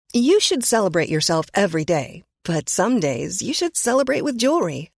You should celebrate yourself every day, but some days you should celebrate with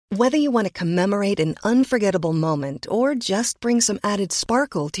jewelry. Whether you want to commemorate an unforgettable moment or just bring some added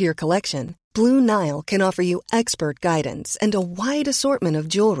sparkle to your collection, Blue Nile can offer you expert guidance and a wide assortment of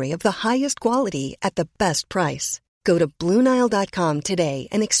jewelry of the highest quality at the best price. Go to BlueNile.com today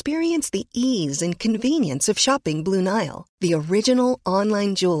and experience the ease and convenience of shopping Blue Nile, the original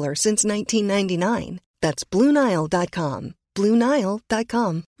online jeweler since 1999. That's BlueNile.com.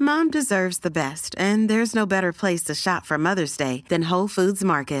 BlueNile.com. Mom deserves the best, and there's no better place to shop for Mother's Day than Whole Foods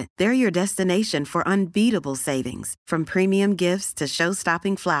Market. They're your destination for unbeatable savings, from premium gifts to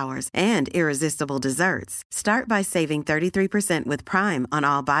show-stopping flowers and irresistible desserts. Start by saving 33% with Prime on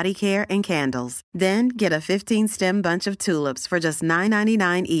all body care and candles. Then get a 15-stem bunch of tulips for just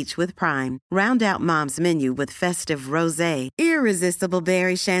 $9.99 each with Prime. Round out Mom's menu with festive rosé, irresistible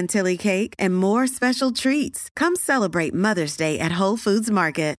berry chantilly cake, and more special treats. Come celebrate Mother's Day at Whole Foods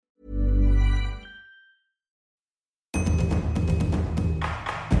Market.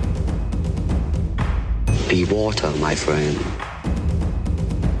 Be water, my friend.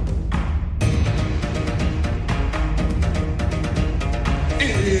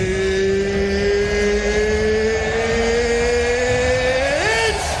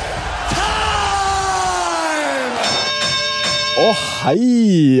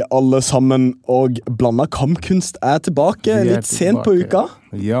 Hei alle sammen, og Blanda kampkunst tilbake, litt sent på uka.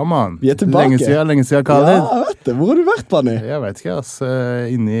 Ja, man. Vi tilbake. Lenge siden, Khaled. Ja, jeg vet det. Hvor har du vært, Banny? Jeg vet ikke, ass.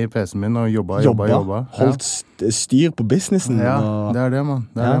 Inne i PC-en min og jobba. Holdt styr på businessen. Ja, det er det, man.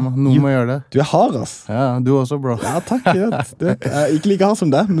 Noen må gjøre det. Du hard, ass. Ja, du også, bro. Ja, takk. Jeg er ikke like hard som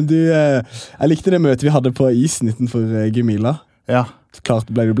det, men jeg likte det møtet vi hadde på isen utenfor Gumila. Ja.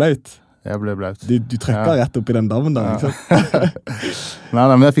 Klart ble du blaut. Jeg ble blaut. Du trykket rett opp i den dammen der, ikke sant? Nei,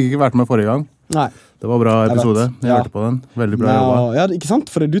 men jeg fikk ikke vært med forrige gang. Nei. Det var bra episode. Jeg hørte på den. Veldig bra jobba. Ja, ikke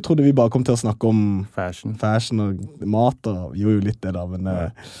sant? For du trodde vi bare kom til å snakke om fashion og mat, og jo litt det da, men det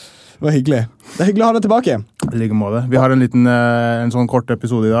var hyggelig. Det er hyggelig å ha deg tilbake. I like måte. Vi har en sånn kort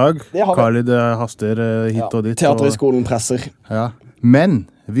episode i dag. Khaled haster hit og dit. Teaterhøgskolen presser. Ja. Men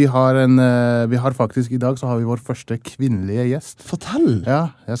vi har faktisk i dag så har vi vår første kvinnelige gjest. Fortell!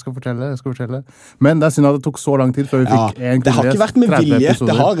 Ja, jeg skal fortelle. Men det er synd at det tok så lang tid før vi fikk en kvinnelig gjest. Det har ikke vært med vilje.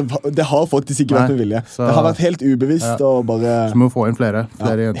 Det har faktisk ikke vært med vilje. Det har vært helt ubevisst og bare... Så må vi få inn flere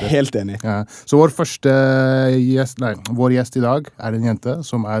jenter. Helt enig. Ja. Så vår gjest i dag er en jente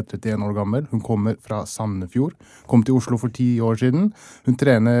som er 31 år gammel. Hun kommer fra Sandefjord. Kom til Oslo for 10 år siden. Hun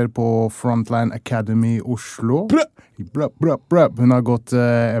trener på Frontline Academy Oslo. Hun har gått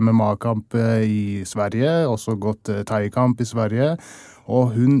MMA-kamp i Sverige, også gått thai-kamp i Sverige,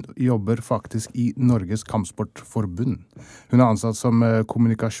 og hun jobber faktisk i Norges Kampsportforbund. Hun er ansatt som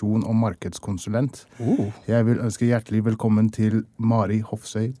kommunikasjon- og markedskonsulent. Jeg vil ønske hjertelig velkommen til Mari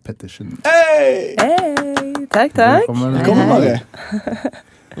Hofsøy Pettersen. Hei! Takk. Velkommen, Mari.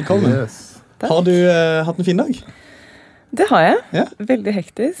 Velkommen. Yes. Har du hatt en fin dag? Det har jeg. Ja. Veldig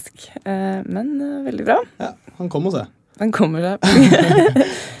hektisk, men veldig bra. Ja, han kommer seg.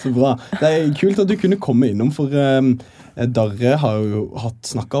 Så bra. Det er kult at du kunne komme innom, for Darre har jo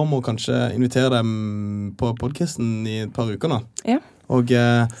snakket om å kanskje invitere dem på podcasten i et par uker nå. Ja, og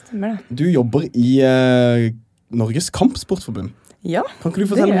stemmer det. Du jobber i Norges Kampsportforbund. Ja, kan ikke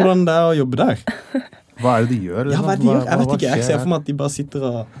du fortelle hvordan det er å jobbe der? Hva er det de gjør? Ja, hva er det de gjør? Jeg vet ikke, jeg ser for meg at de bare sitter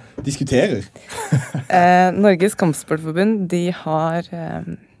og diskuterer. Norges Kampsportforbund, de har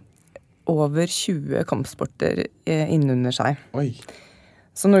over 20 kampsporter innunder seg. Oi.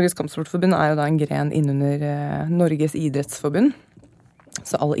 Så Norges Kampsportforbund er jo da en gren innunder Norges idrettsforbund.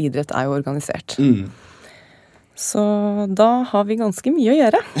 Så all idrett er jo organisert. Så da har vi ganske mye å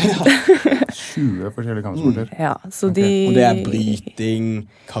gjøre. 20 forskjellige kampsporter. Ja, så og det er bryting,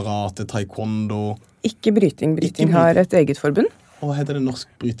 karate, taekwondo. Ikke bryting. Bryting har et eget forbund. Og hva heter det?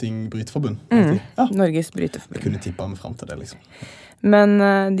 Norsk bryteforbund? Ja. Norges bryteforbund. Jeg kunne tippet meg frem til det, liksom. Men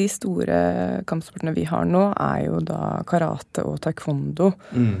de store kampsportene vi har nå er jo da karate og taekwondo,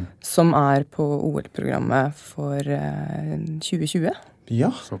 som er på OL-programmet for 2020. Ja,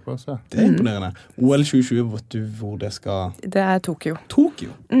 såpass, ja. Det er imponerende. OL 2020, vet du hvor det skal... Det er Tokyo.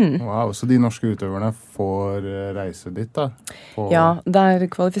 Wow, så de norske utøverne får reise dit da? Ja, det er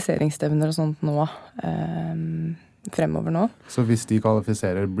kvalifiseringsstevner og sånt nå, fremover nå. Så hvis de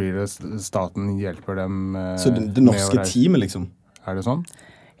kvalifiserer, blir det staten hjelper dem så det norske teamet, liksom? Er det sånn?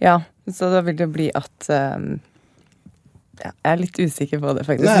 Ja, så da vil det bli at... jeg er litt usikker på det,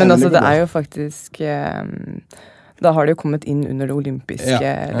 faktisk. Nei, men altså, det er jo faktisk... Da har det jo kommet inn under det olympiske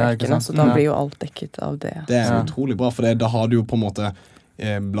lekene, så da blir jo alt dekket av det. Det er utrolig bra, for da har du jo på en måte,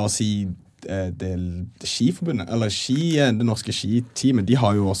 la oss si, det skiforbundet, eller det norske skiteamet, de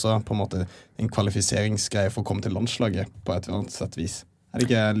har jo også på en måte en kvalifiseringsgreie for å komme til landslaget på et eller annet sett vis. Det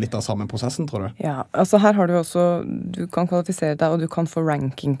ikke litt av samme prosessen, tror du? Ja, altså her har du også, du kan kvalifisere deg, og du kan få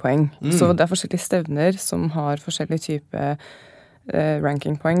rankingpoeng. Så det forskjellige stevner som har forskjellige type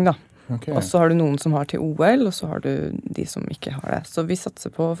rankingpoeng, da. Okay. Og så har du noen som har til OL, og så har du de som ikke har det. Så vi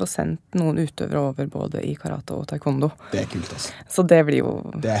satser på å få sendt noen utøvere over både i karate og taekwondo. Det kul, altså. Så det blir jo...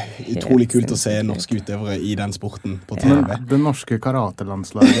 Det utrolig kult å se norske utøvere i den sporten på TV. Men det norske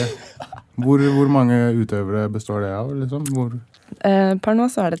karatelandslaget, hvor mange utøvere består det av, liksom? Per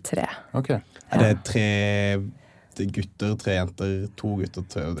nå så det 3. Ok. Det 3 gutter, 3 jenter, 2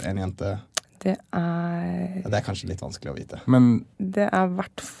 gutter, 1 jente? Det Det kanskje litt vanskelig å vite. Men det I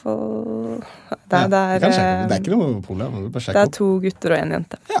hvert fall det ikke noe problem. Det 2 gutter og 1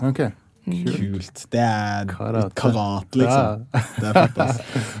 jente. Ja. ok. Kult. Det Karate. karate, liksom. Ja. Det faktisk.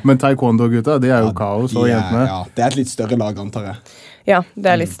 Men taekwondo-gutta, de jo kaos, og jentene. Ja, det et litt større lag, antar jeg. Ja,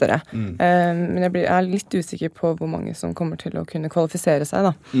 det litt større. Men jeg litt usikker på hvor mange som kommer til å kunne kvalifisere seg,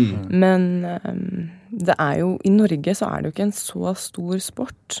 da. Men det jo I Norge så det jo ikke en så stor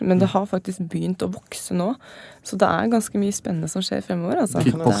sport, men det har faktisk begynt å vokse nå. Så det ganske mye spennende som skjer fremover, altså.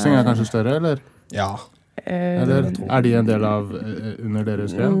 Kickboxing kanskje større, eller? Ja. Eller de en del av under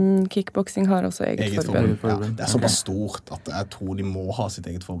deres gren? Kickboxing har også eget forbund. Ja, det såpass stort at jeg tror de må ha sitt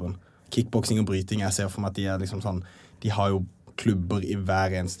eget forbund. Kickboxing og bryting, jeg ser for meg at de liksom sånn, de har jo klubber I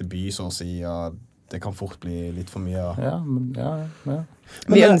hver eneste by, så å si, og det kan fort bli litt for mye. Ja.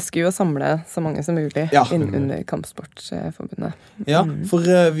 Vi ønsker jo å samle så mange som mulig under Kampsportforbundet. Ja, for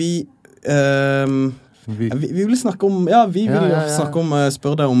vi vil snakke om, snakke om,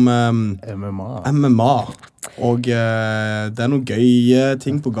 spør deg om MMA. Og det noen gøye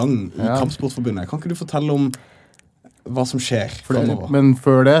ting på gang I Kampsportforbundet. Kan ikke du fortelle om hva som skjer fremover? Men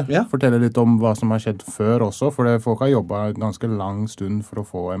før det, fortelle litt om hva som har skjedd før også, for folk har jobbet ganske lang stund for å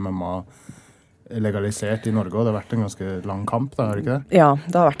få MMA legalisert I Norge, og det har vært en ganske lang kamp, da, det ikke det? Ja,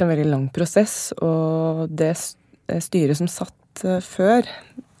 det har vært en veldig lang prosess, og det styret som satt før,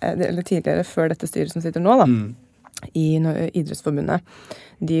 eller tidligere før dette styret som sitter nå, da, I Idrettsforbundet,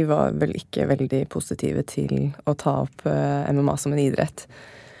 de var vel ikke veldig positive til å ta opp MMA som en idrett.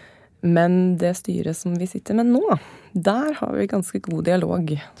 Men det styret som vi sitter med nå, der har vi ganske god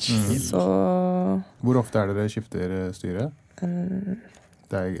dialog. Så... Hvor ofte det dere skifter styret?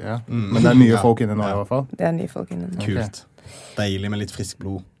 Men det nye folk inne nå I hvert fall? Det nye folk inne nå. Kult. Deilig med litt frisk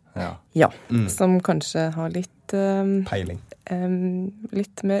blod. Ja, som kanskje har litt... peiling.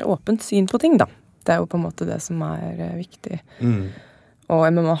 Litt mer åpent syn på ting, da. Det jo på en måte det som viktig. Og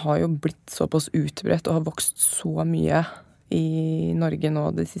MMA har jo blitt såpass utbredt og har vokst så mye I Norge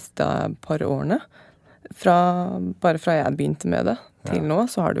nå de siste par årene. Bare fra jeg begynte med det til nå,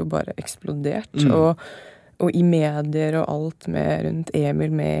 så har det jo bare eksplodert. Og I medier og alt med rundt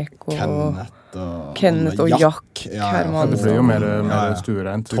Emil Mek og Kenneth og Jack Herman. Det blir jo mer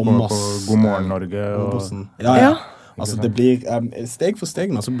stuerent. Thomas på God morgen Norge. Ja. Altså det blir, steg for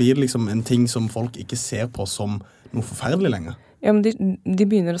steg nå, så blir det liksom en ting som folk ikke ser på som noe forferdelig lenger. Ja, men de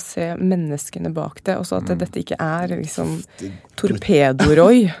begynner å se menneskene bak det, og så at dette ikke liksom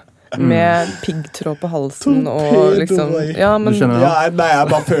torpedoroy med piggtråd på halsen og liksom... Ja, men... Du skjønner det? Nei, jeg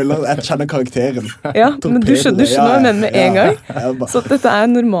bare føler, jeg kjenner karakteren. Ja, men du skjønner hva jeg mener med en gang. Så dette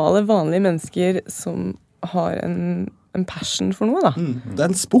normale, vanlige mennesker som har en passion for noe, da. Det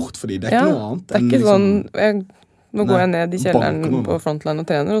en sport for dem, det ikke noe annet. Det ikke sånn... Nå går jeg ned I kjelleren på Frontline og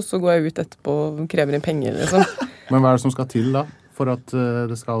trener, og så går jeg ut etterpå og krever inn penger, liksom. Men hva det som skal til da, for at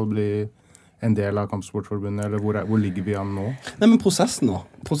det skal bli en del av Kampsportforbundet, eller hvor ligger vi an nå? Nei, men prosessen nå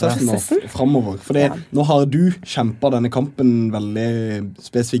fremover. For nå har du kjempet denne kampen veldig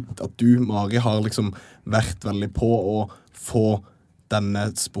spesifikt, at du, Mari, har liksom vært veldig på å få denne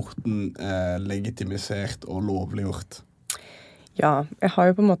sporten legitimisert og lovliggjort. Ja, jeg har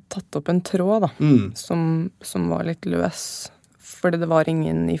jo på en måte tatt opp en tråd da, som var litt løs, fordi det var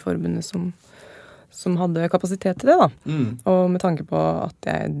ingen I forbundet som hadde kapasitet til det da. Og med tanke på at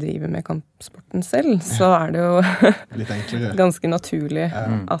jeg driver med kampsporten selv, så det jo litt enklere. Ganske naturlig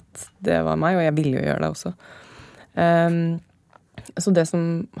at det var meg, og jeg ville jo gjøre det også. Så det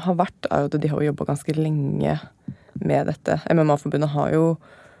som har vært jo at de har jobbet ganske lenge med dette. MMA-forbundet har jo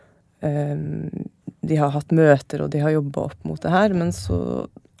de har hatt møter, og de har jobbet opp mot det her, men så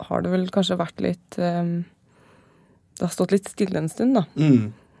har det vel kanskje vært litt det har stått litt stille en stund da.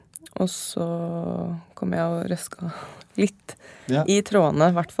 Og så kom jeg og røska litt I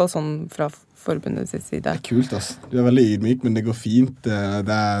trådene, I hvert fall sånn fra forbundets side. Det kult, altså. Du veldig ydmyk, men det går fint. Det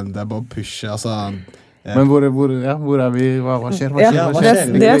bare å pushe. Altså, Men hvor er vi? Hva skjer?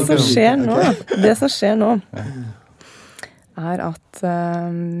 Det som skjer nå, er at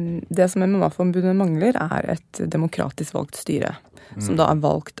det som MMA-forbundet mangler, er et demokratisk valgt styre. Som da er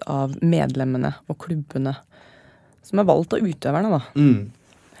valgt av medlemmene og klubbene. Som er valgt av utøverne, da.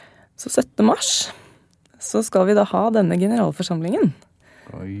 Så 17. mars så skal vi da ha denne generalforsamlingen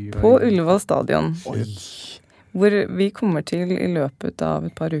på Ullevål stadion. Hvor vi kommer til i løpet av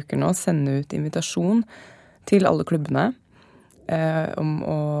et par uker nå sende ut invitasjon til alle klubbene om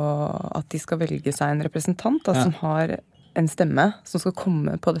at de skal velge seg en representant da, som har en stemme som skal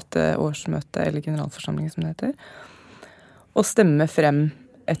komme på dette årsmøtet, eller generalforsamlingen som det heter, og stemme frem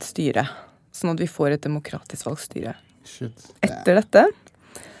et styre, sånn at vi får et demokratisk valgstyre. Etter dette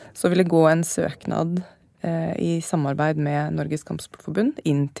så vil det gå en søknad i samarbeid med Norges Kampsportforbund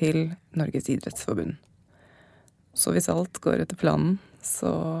inn til Norges Idrettsforbund. Så hvis alt går etter planen,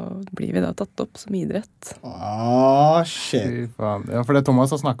 så blir vi da tatt opp som idrett. Shit. Ja, for det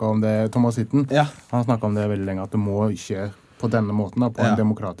Thomas har snakket om det, Thomas Hitten, han har snakket om det veldig lenge, at det må skje på denne måten, da, på en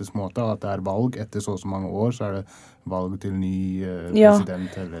demokratisk måte, at det er valg etter så mange år, så er det valg til ny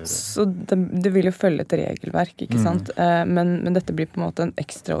president. Eller... Så det vil jo følge et regelverk, ikke sant? Men dette blir på en måte en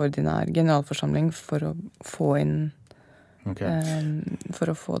ekstraordinær generalforsamling for å få inn for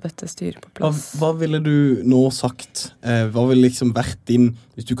å få dette styret på plass. Hva ville du nå sagt? Hva ville liksom vært din,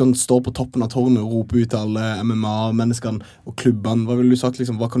 hvis du kan stå på toppen av tårnet og rope ut til alle MMA-menneskene og klubbene, hva ville du sagt?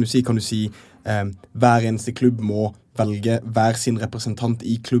 Liksom, hva kan du si? Kan du si hver eneste klubb må velge hver sin representant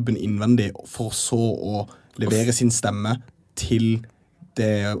i klubben innvendig for så å levere sin stemme til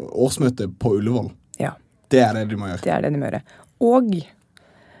det årsmøtet på Ullevål? Ja. Det er det du må gjøre. Det er det de må gjøre. Og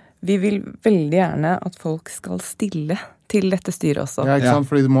vi vil veldig gjerne at folk skal stille til dette styret også. Ja, ikke sant?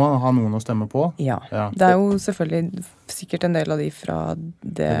 Fordi du må ha noen å stemme på. Ja. Det er jo selvfølgelig sikkert en del av de fra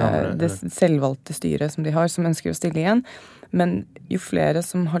det selvvalgte styret som de har, som ønsker å stille igjen. Men jo flere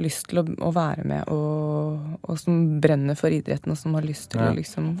som har lyst til å være med og som brenner for idretten og som har lyst til å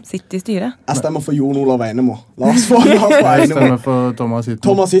liksom sitte i styret. Jeg stemmer for Jon Olav Einemo. La oss få Jeg stemmer for Thomas Hitten.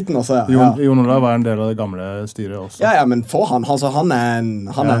 Thomas Hitten også, Jon Olav er en del av det gamle styret også. Ja, men få han. Altså, han er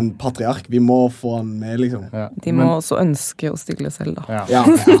en patriark. Vi må få han med, liksom. De må også ønske å stille selv, da.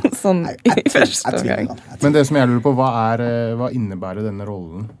 Sånn i første gang. Men det som jeg lurer på, hva innebærer denne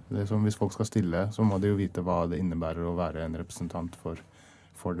rollen? Hvis folk skal stille, så må de jo vite hva det innebærer å være en representant for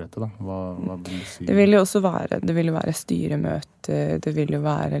dette, da. Hva vil du si? Det vil jo også være styremøter, det vil jo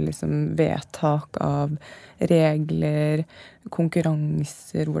være liksom vedtak av regler,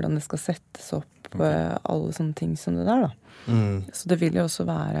 konkurranser, hvordan det skal settes opp, alle sånne ting som det der, da. Så det vil jo også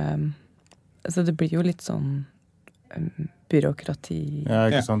være, altså det blir jo litt sånn byråkrati. Ja,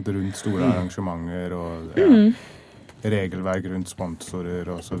 ikke sant, rundt store arrangementer og regelverk rundt sponsorer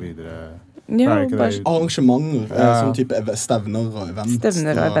og så videre. Ja, arrangementer, sånn type stevner og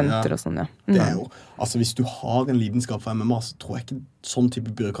eventer og sånn, ja. Det er jo, altså hvis du har en lidenskap for MMA, så tror jeg ikke sånn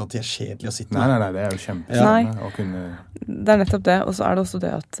type byråkrati er kjedelig å sitte med. Nei, det er jo kjempespennende å kunne... Det er nettopp det, og så er det også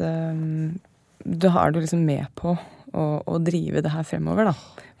det at da er du liksom med på å drive det her fremover, da.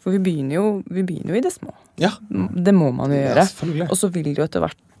 For vi begynner jo i det små. Ja. Det må man jo gjøre. Ja, og så vil det jo etter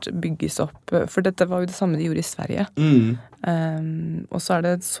hvert bygges opp. For dette var jo det samme de gjorde i Sverige. Og så er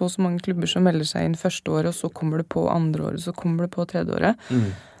det så mange klubber som melder seg inn første året, og så kommer det på andre året, så kommer det på tredje året.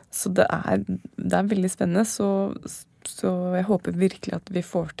 Så det er veldig spennende. Så jeg håper virkelig at vi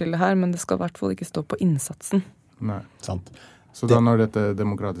får til det her, men det skal i hvert fall ikke stå på innsatsen. Nei, sant. Så da når dette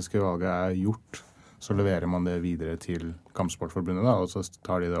demokratiske valget er gjort, så leverer man det videre til Kampsportforbundet, da, og så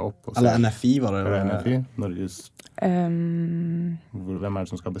tar de det opp. Og så, eller NFI, var det? Eller NFI, Norges... hvem er det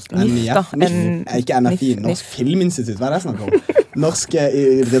som skal bestemme? NIF, da. Ikke NFI, Norsk Filminstitutt, hva er det jeg snakker om? Norske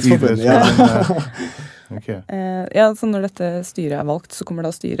idrettsforbund, ja. Okay. Så når dette styret er valgt, så kommer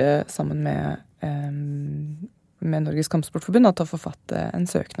da styret sammen med Norges Kampsportforbund til å forfatte en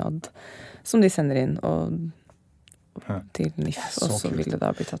søknad som de sender inn, og til NIF, og så vil det da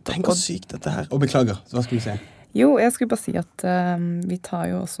bli tatt opp. Tenk hvor sykt dette her. Og beklager, hva skulle du si? Jo, jeg skulle bare si at vi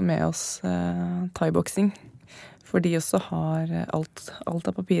tar jo også med oss thai-boksing. For de også har alt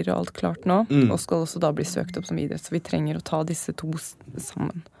av papirer og alt klart nå, og skal også da bli søkt opp som idrett. Så vi trenger å ta disse to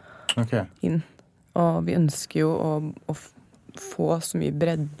sammen inn. Og vi ønsker jo å få så mye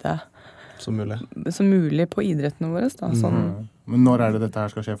bredde som mulig på idrettene våre. Da, sånn. Men når er det dette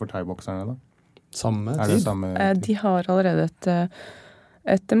her skal skje for thai-bokserne da? Samme tid? De har allerede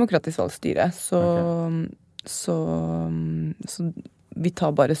et demokratisk valgstyre, så vi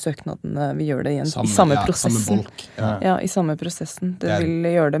tar bare søknadene, vi gjør det igjen i samme prosessen. I samme prosessen. Det vil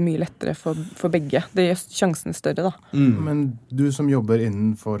gjøre det mye lettere for begge. Det gjør sjansene større, da. Men du som jobber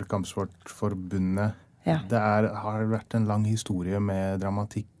innenfor Kampsportforbundet, Ja. Det har vært en lang historie med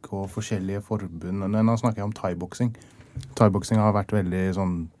dramatikk og forskjellige forbund. Nå snakker jeg om thai-boksing. Thai-boksing har vært veldig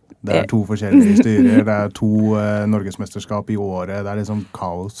sånn, det 2 forskjellige styrer, det 2 norgesmesterskap i året, det liksom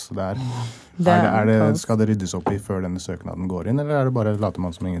kaos der. Skal det ryddes opp i før denne søknaden går inn, eller det bare later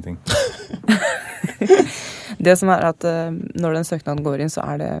man som ingenting? Det som at når den søknaden går inn, så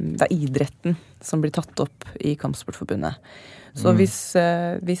det idretten som blir tatt opp i Kampsportforbundet. Så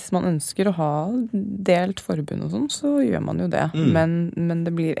hvis man ønsker å ha delt forbund og sånn, så gjør man jo det. Men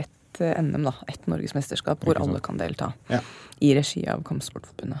det blir ett NM, da. Ett norgesmesterskap hvor alle kan delta. Ja. I regi av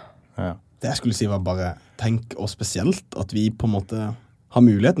Kampsportforbundet. Ja. Det jeg skulle si var bare tenk, og spesielt at vi på en måte har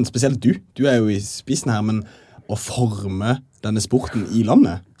muligheten, spesielt du jo i spissen her, men å forme denne sporten i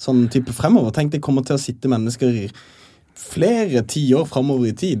landet, sånn type fremover. Tenk, det kommer til å sitte mennesker i flere 10 år fremover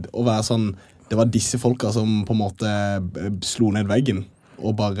i tid, og være sånn, det var disse folka som på en måte slo ned veggen,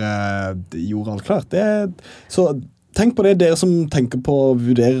 og bare gjorde alt klart. Så tenk på det, dere som tenker på å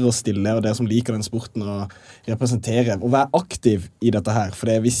vurdere å stille, og dere som liker den sporten å representere, og være aktiv i dette her, for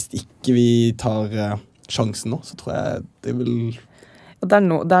hvis ikke vi tar sjansen nå, så tror jeg det vil... Og det er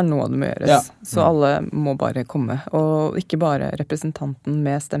nå det må gjøres, så alle må bare komme. Og ikke bare representanten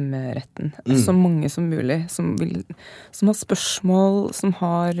med stemmeretten. Så mange som mulig, som har spørsmål, som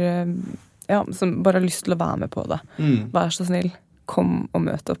bare har lyst til å være med på det. Vær så snill, kom og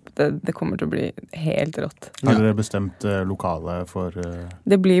møt opp. Det kommer til å bli helt rått. Har dere bestemt lokale for...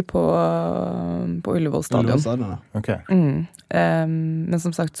 Det blir på Ullevål stadion. Ok. Men som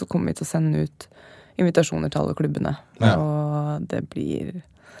sagt så kommer vi til å sende ut invitasjoner til alle klubbene. Og det blir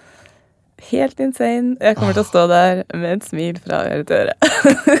helt insane. Jeg kommer til å stå der med et smil fra øre til øre.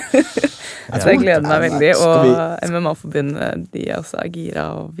 Så jeg gleder meg veldig. Og MMA-forbundet, de også gira,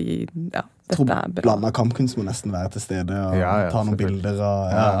 og dette er bra. Blandet kampkunst må nesten være til stede, og ta noen bilder, og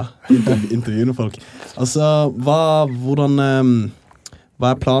intervjue noen folk. Altså, hva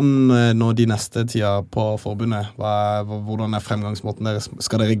planen nå de neste tida på forbundet? Hvordan fremgangsmåten deres?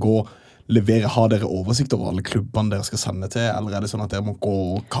 Skal dere gå har dere oversikt over alle klubbene dere skal sende til, eller det sånn at dere må gå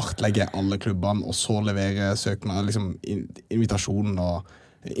og kartlegge alle klubbene, og så levere søknad, liksom invitasjonen og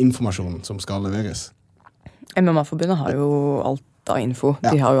informasjonen som skal leveres? MMA-forbundet har jo alt av info.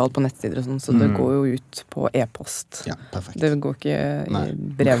 De har jo alt på nettsider og sånn, så det går jo ut på e-post. Ja, perfekt. Det går ikke i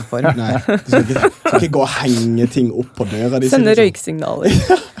brevform. Nei, du skal ikke gå og henge ting opp på døra. Sende røyksignaler.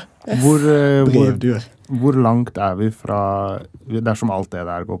 Hvor langt vi fra, dersom alt det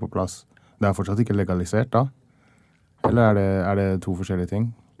der går på plass? Det fortsatt ikke legalisert da? Eller det 2 forskjellige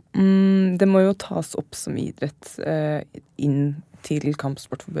ting? Det må jo tas opp som idrett inn til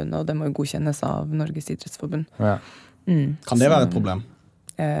Kampsportforbundet, og det må jo godkjennes av Norges idrettsforbund. Ja. Kan det være et problem?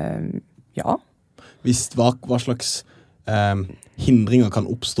 Ja. Hva slags hindringer kan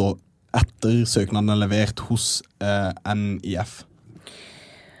oppstå etter søknaden er levert hos NIF?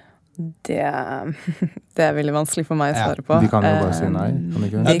 Det er veldig vanskelig for meg å svare på. De kan jo bare si nei.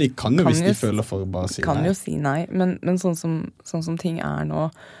 De kan jo hvis de føler for å bare si nei. Kan jo si nei, men sånn som ting er nå,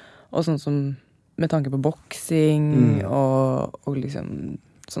 og sånn som med tanke på boksing og liksom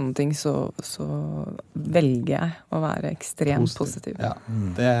sånne ting, så velger jeg å være ekstremt positiv. Ja,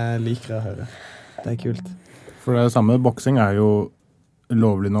 det liker jeg å høre. Det kult. For det samme, boksing jo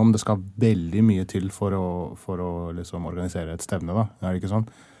lovlig nå, om det skal veldig mye til for å liksom organisere et stevne, da. Det ikke sånn?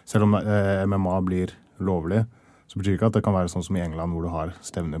 Selv om MMA blir lovlig, så betyr det ikke at det kan være sånn som i England, hvor du har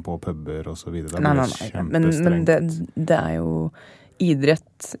stevner på puber og så videre. Nei. Men det jo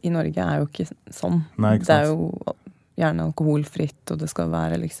idrett i Norge jo ikke sånn. Nei, ikke sant? Det jo gjerne alkoholfritt, og det skal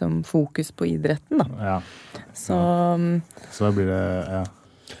være liksom fokus på idretten, da. Ja. Så da blir det,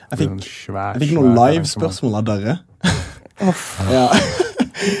 Jeg fikk noen live-spørsmål av dere. Ja.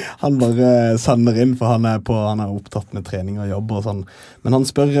 Han bare sender inn, for han opptatt med trening og jobb og sånn. Men han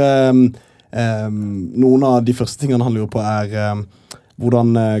spør noen av de første tingene han lurer på hvordan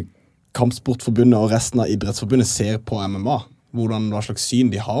Kampsportforbundet og resten av idrettsforbundet ser på MMA. Hva slags syn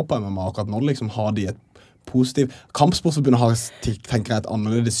de har på MMA. Akkurat nå liksom har de et positivt... Kampsportforbundet har, tenker jeg, et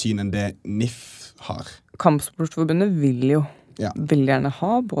annerledes syn enn det NIF har. Kampsportforbundet vil jo veldig gjerne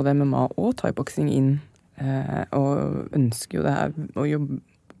ha både MMA og thai-boksing inn, og ønsker jo det her å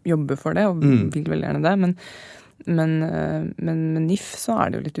jobbe for det, og vil veldig gjerne det, men med NIF så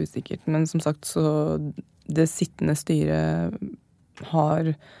det jo litt usikkert. Men som sagt, så det sittende styret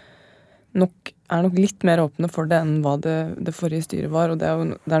er nok litt mer åpne for det enn hva det forrige styret var, og det er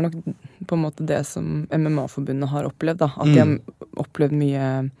nok på en måte det som MMA-forbundet har opplevd, da. At de har opplevd mye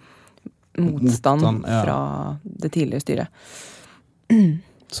motstand fra det tidligere styret.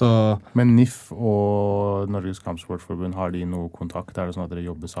 Så Men NIF og Norges Kampsportforbund, har de noe kontakt? Er det sånn at dere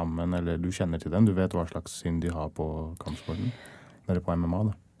jobber sammen, eller du kjenner til dem? Du vet hva slags syn de har på kampsporten? Dere på MMA,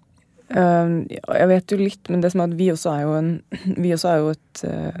 da? Jeg vet jo litt, men det som er at vi også er jo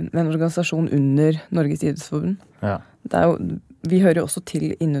en organisasjon under Norges idrettsforbund. Ja. Vi hører jo også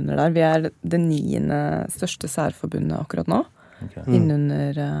til innunder der. Vi er det 9. største særforbundet akkurat nå. Okay.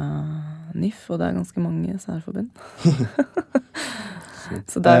 Innunder NIF, og det er ganske mange særforbund.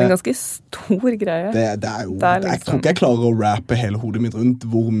 Så det er en ganske stor greie. det er jo, jeg tror ikke jeg klarer å rappe hele hodet mitt rundt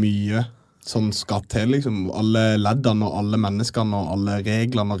hvor mye som skal til, liksom. Alle leddene og alle menneskene og alle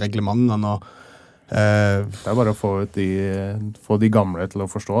reglene og reglementene og det er bare å få de gamle til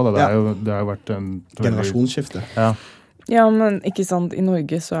å forstå det. Det har jo vært en generasjonsskifte. Ja, men ikke sant, i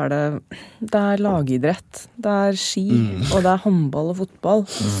Norge så er det er lagidrett, det er ski, og det er håndball og fotball.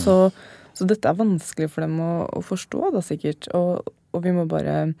 Så dette er vanskelig for dem å forstå, da sikkert. Og vi må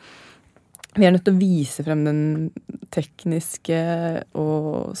bare... Vi er nødt til å vise frem den tekniske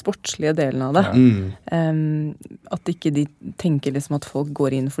og sportslige delen av det. At ikke de tenker liksom at folk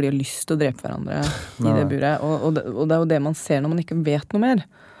går inn fordi de har lyst til å drepe hverandre i det buret. Og det er jo det man ser når man ikke vet noe mer.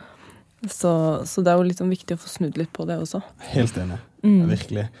 Så det er jo litt viktig å få snudd litt på det også. Helt enig,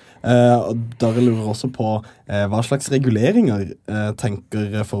 virkelig. Og Darrell lurer også på hva slags reguleringer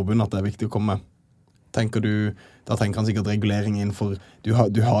tenker forbundet at det er viktig å komme med? Da tenker han sikkert regulering innenfor... Du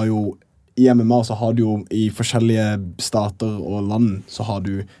har jo... I MMA så har du jo i forskjellige stater og land så har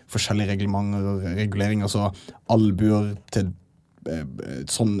du forskjellige reglementer og reguleringer, så albuer til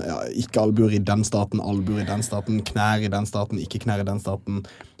sånn, ikke albuer i den staten, albuer i den staten, knær i den staten, ikke knær i den staten.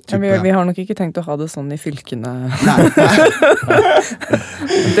 Ja, vi har nok ikke tenkt å ha det sånn i fylkene.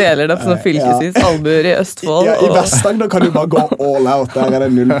 Deler det på sånn fylkesvis, albuer i Østfold. Ja, i Vest-Agder kan du bare gå all out, der er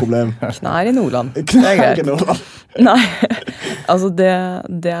det null problem. Knær i Nordland, det er greit. Nei, altså det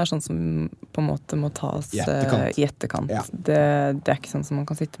er sånn som på en måte må tas i etterkant. Ja. Det er ikke sånn som man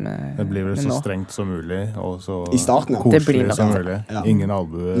kan sitte med. Det blir vel så strengt som mulig, og så i starten, koselig som mulig. Ja. Ingen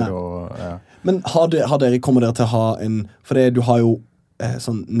albuer. Men kommer dere til å ha en, for du har jo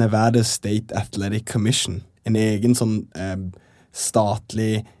sånn Nevada State Athletic Commission, en egen sånn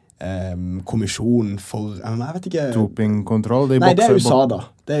statlig kommisjon for, jeg vet ikke... Dopingkontroll? Nei, det er USA da.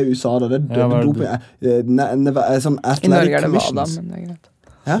 Det er doping... sånn Athletic Commissions. I Norge er det WADA, men det er greit.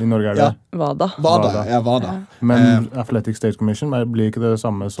 I Norge er det? WADA. Men Athletic State Commission blir ikke det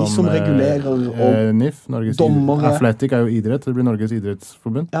samme som de som regulerer NIF, Norges Athletic er jo idrett, det blir Norges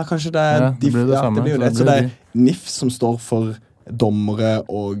idrettsforbund. Ja, kanskje det er det blir det samme. Det blir det. Så det er NIF som står for dommere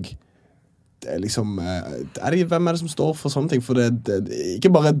og det er liksom hvem er det som står for sånne ting? For det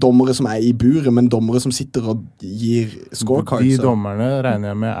ikke bare dommere som er i buret, men dommere som sitter og gir scorecards. De dommerne regner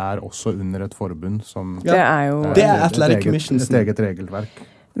jeg med er også under et forbund som det er jo det er Athletic Commission, et eget regelverk.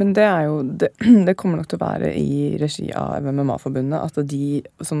 Men det er jo det kommer nok til å være i regi av MMA-forbundet at de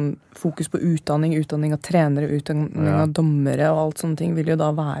sånn fokus på utdanning av trenere, utdanning av dommere og alt sånne ting vil jo da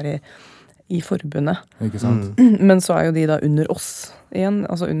være i forbundet. Ikke sant? Men så er jo de da under oss igjen,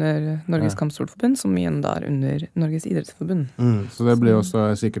 altså under Norges Kampsportforbund, som igjen da er under Norges idrettsforbund. Så det blir også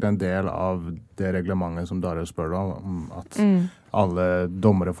sikkert en del av det reglementet som Darrell spør om, at alle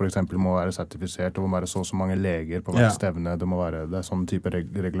dommere for eksempel må være sertifisert, og må være så mange leger på hvert stevne, det er sånn type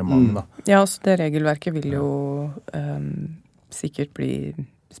reglement da. Ja, så det regelverket vil jo sikkert bli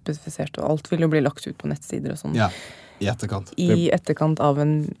spesifisert, og alt vil jo bli lagt ut på nettsider og sånn. Ja. I etterkant av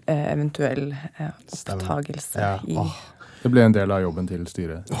en eventuell opptagelse Det blir en del av jobben til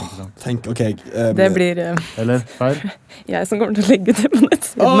styret. Tenk, det blir eller feil? Jeg som kommer til å legge det på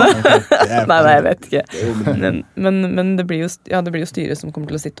nettsidene. Nei, jeg vet ikke. Men det blir jo styret som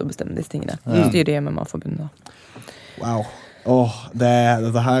kommer til å sitte og bestemme disse tingene. Styret i MMA-forbundet. Wow.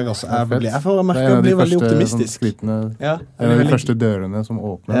 Dette her altså, jeg får merke at det blir veldig optimistisk. En av de første dørene som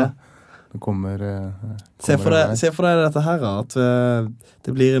åpner. Det kommer se for deg dette her, at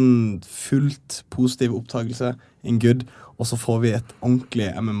det blir en fullt positiv opptagelse, en good, og så får vi et ordentlig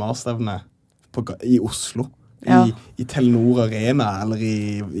MMA-stevne i Oslo. I Telenor Arena eller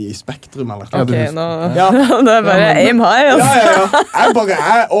i Spektrum eller noe. Ok, nå det er bare aim high altså. Jeg bare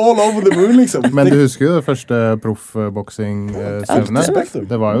er all over the moon liksom. Men du husker jo det første proffboksing-stevnet?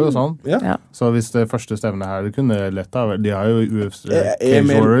 Det var jo sånn. Så hvis det første stevnet her, det kunne lett av, de har jo UFC, Cage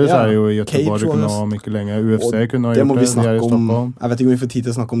Warriors er jo i Göteborg nå om ikke lenge, UFC kunne ha gjort det, de er i Stockholm. Jeg vet ikke om vi får tid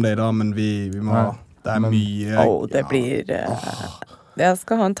til å snakke om det i dag, men vi må, det er mye... det blir... Jeg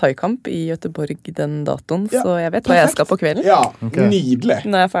skal ha en thaikamp i Göteborg den datoen, så jeg vet hva jeg skal på kvelden. Ja, nydelig.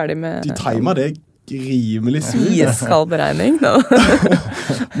 Når jeg er ferdig med... Du timer det rimelig smooth. Iskald beregning, da.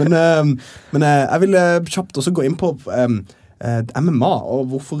 men jeg vil kjapt også gå inn på MMA,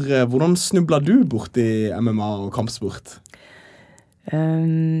 og hvordan snublet du bort I MMA og kampsport?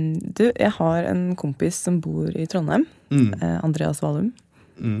 Jeg har en kompis som bor I Trondheim, Andreas Valum.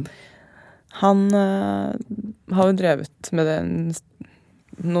 Han har jo drevet med det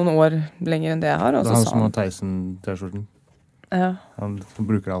noen år lenger enn det jeg har. Det han som har Tyson-t-skjorten. Ja. Han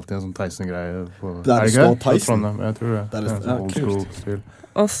bruker alltid en sånn Tyson-greie på... Der det står Tyson? Jeg tror det. Det old school-stil.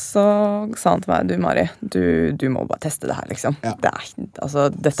 Og så sa han til meg, du Mari, du må bare teste det her, liksom. Ja.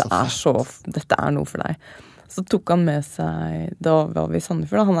 Dette noe for deg. Så tok han med seg, da var vi I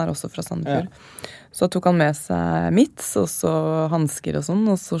Sandefjord, han også fra Sandefjord. Ja. Så tok han med seg mitts, og så handsker og sånn,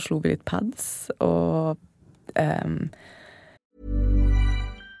 og så slo vi litt pads, og...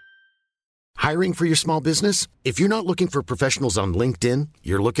 Hiring for your small business? If you're not looking for professionals on LinkedIn,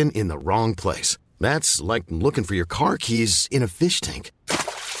 you're looking in the wrong place. That's like looking for your car keys in a fish tank.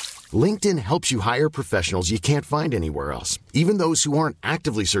 LinkedIn helps you hire professionals you can't find anywhere else, even those who aren't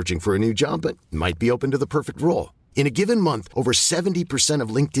actively searching for a new job but might be open to the perfect role. In a given month, over 70%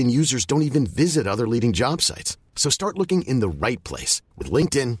 of LinkedIn users don't even visit other leading job sites. So start looking in the right place. With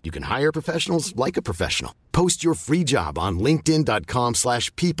LinkedIn, you can hire professionals like a professional. Post your free job on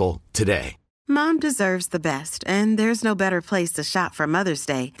linkedin.com/people today. Mom deserves the best, and there's no better place to shop for Mother's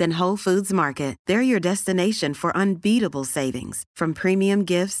Day than Whole Foods Market. They're your destination for unbeatable savings, from premium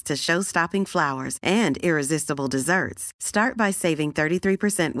gifts to show-stopping flowers and irresistible desserts. Start by saving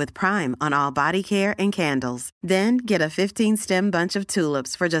 33% with Prime on all body care and candles. Then get a 15-stem bunch of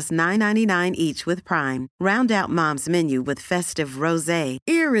tulips for just $9.99 each with Prime. Round out Mom's menu with festive rosé,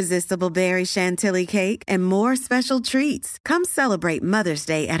 irresistible berry chantilly cake, and more special treats. Come celebrate Mother's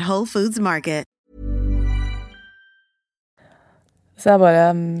Day at Whole Foods Market. Så jeg bare,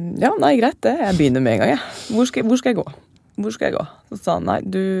 ja, nei, greit det. Jeg begynner med en gang, ja. Hvor skal jeg gå? Så sa han, nei,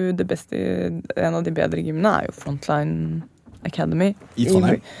 det beste, en av de bedre gymmene jo Frontline Academy. I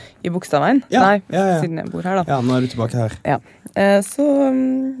Trondheim? I Bogstadveien. Ja, nei, ja. Siden jeg bor her da. Ja, nå du tilbake her. Ja,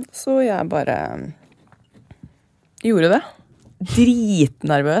 så jeg bare gjorde det.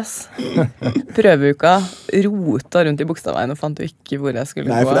 Dritnervøs. Prøveuka, rota rundt I Bogstadveien og fant jo ikke hvor jeg skulle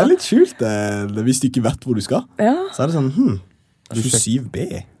gå. Nei, for det litt skjult, hvis du ikke vet hvor du skal. Ja. Så det sånn, du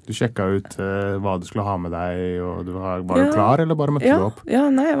 7B. Du sjekket ut hva du skulle ha med deg, og var du klar, eller bare møtte du opp? Ja,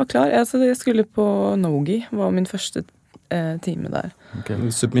 nei, jeg var klar. Jeg skulle på Nogi, var min første time der. Okay.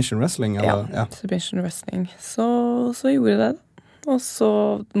 Submission wrestling, eller? Ja, submission wrestling. Så gjorde jeg det. Og så,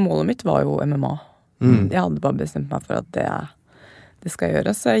 målet mitt var jo MMA. Jeg hadde bare bestemt meg for at det skal jeg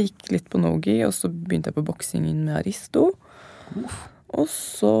gjøre. Så jeg gikk litt på Nogi, og så begynte jeg på boksingen med Aristo. Og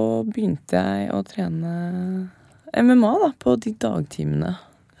så begynte jeg å trene MMA da, på de dagtimene.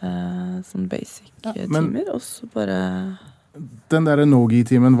 Sånn basic timer, og så bare... Den der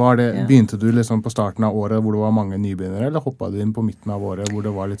Nogi-timen, begynte du liksom på starten av året hvor det var mange nybegynnere, eller hoppet du inn på midten av året hvor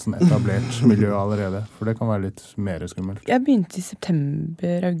det var litt sånn etablert miljø allerede? For det kan være litt mer skummelt. Jeg begynte I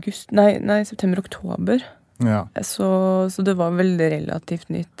september-oktober. Ja. Så det var veldig relativt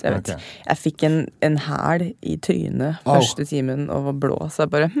nytt. Jeg fikk en hæl I trynet første timen og var blå, så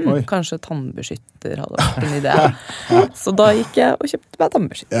jeg bare, kanskje tannbeskytter hadde vært en idé. Så da gikk jeg og kjøpte meg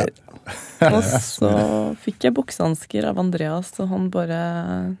tannbeskytter. Og så fikk jeg boksehansker av Andreas, og han bare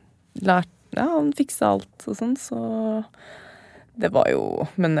han fikset alt og sånn, så... Det var jo,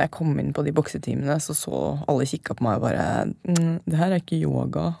 men når jeg kom inn på de boksetimene, så alle kikket på meg og bare, det her ikke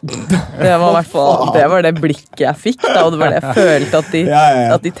yoga. Det var I hvert fall, det var det blikket jeg fikk da, og det var det jeg følte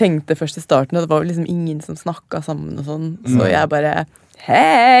at de tenkte først I starten, og det var liksom ingen som snakket sammen og sånn, så jeg bare,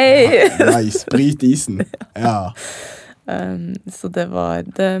 hei! Nei, sprit isen. Ja. Så det var,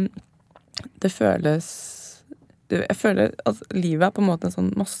 det føles... Jeg føler at livet på en måte en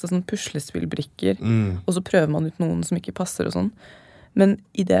sånn masse sånn puslespillbrikker, og så prøver man ut noen som ikke passer og sånn. Men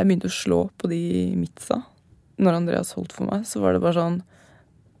I det jeg begynte å slå på de mitsa, når Andreas holdt for meg, så var det bare sånn,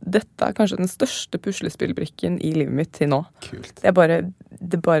 dette kanskje den største puslespillbrikken I livet mitt til nå. Kult. Det er bare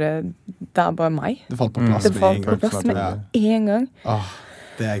meg. Det falt på plass med en gang.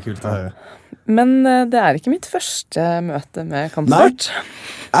 Det kult å høre. Men det ikke mitt første møte med kampsport. Nei,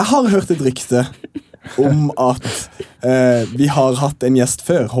 jeg har hørt et rykte om at vi har hatt en gjest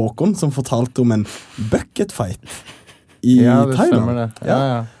før, Håkon, som fortalte om en bucket fight I Thailand. Det stemmer det.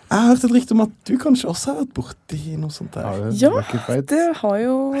 Ja. Jeg har hørt et rykte om at du kanskje også har vært borte I noe sånt der. Ja, det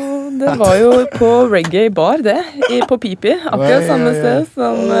var jo på Reggae Bar, på Pipi, akkurat samme sted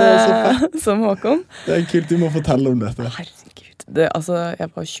som Håkon. Det kult, du må fortelle om dette. Herregud, jeg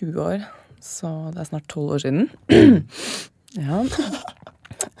var 20 år, så det snart 12 år siden. Ja,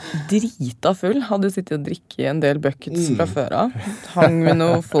 drita full, hadde sittet og drikket en del buckets fra før av. Hang med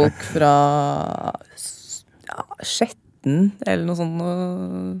noen folk fra 6. 19, eller noe sånt,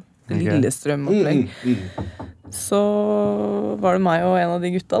 Lillestrøm-opplegg. Så var det meg og en av de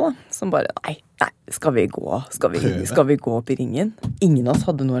gutta da, som bare, nei, skal vi gå opp i ringen? Ingen av oss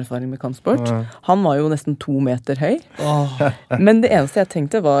hadde noe erfaring med kampsport. Han var jo nesten 2 meter høy. Men det eneste jeg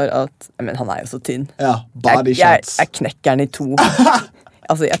tenkte var at, men han er jo så tynn. Ja, body shots. Jeg knekker den i 2.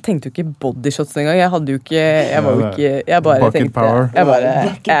 Altså, jeg tenkte jo ikke bodyshots engang. Jeg hadde jo ikke, jeg var jo ikke, jeg bare bucket tenkte, power. jeg bare,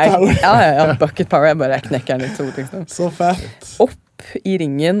 ja, bucket power, jeg knekker den i 2, liksom. Så fett. Opp i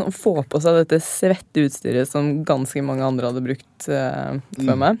ringen og få på seg dette svette utstyret som ganske mange andre hadde brukt før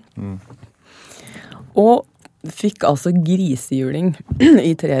meg. Og fikk altså grisehjuling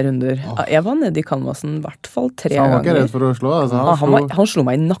i 3 runder. Jeg var nede i canvasen I hvert fall 3 ganger. Han var ikke redd for å slå? Altså, han slo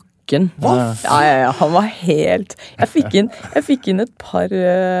meg I nakken. Ja, han var helt... Jeg fikk inn et par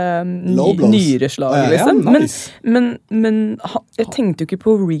nyreslag, liksom. Men jeg tenkte jo ikke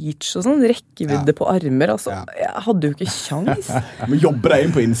på reach og sånn, rekkevidde på armer, altså. Jeg hadde jo ikke sjans. Men jobber deg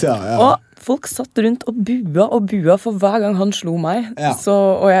inn på innsida, Og folk satt rundt og bua for hver gang han slo meg.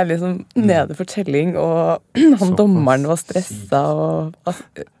 Og jeg liksom nede for telling, og han dommeren var stresset, og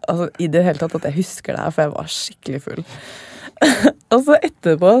altså, I det hele tatt at jeg husker det her, for jeg var skikkelig full. Og så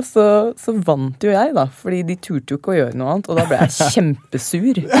etterpå så vant jo jeg da, fordi de turte jo ikke å gjøre noe annet, og da ble jeg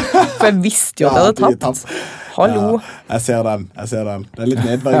kjempesur, for jeg visste jo at jeg hadde tapt. Hallo. Ja, jeg ser den. Det litt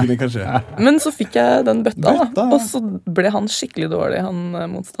nedverdigende, kanskje. Men så fikk jeg den bøtta da, og så ble han skikkelig dårlig, han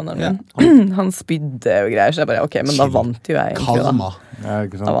motstanderen min. Han spydde og greier, så jeg bare, ok, men da vant jo jeg egentlig da. Karma. Ja,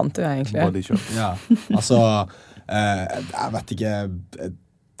 ikke sant? Da vant jo jeg egentlig. Body shot. Ja, altså, jeg vet ikke...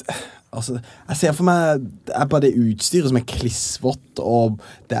 Altså, jeg ser for meg det bare det utstyret som klissvått, og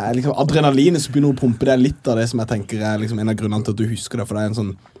det liksom adrenalinet som begynner å pumpe. Det litt av det som jeg tenker liksom en av grunnene til at du husker det, for det en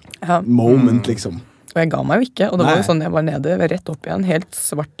sånn moment, liksom. Og jeg ga meg jo ikke, og det var jo sånn, jeg var nede, rett opp igjen, helt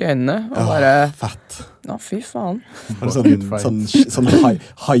svart I øynene, og bare... Fett. Ja, fy faen. Sånn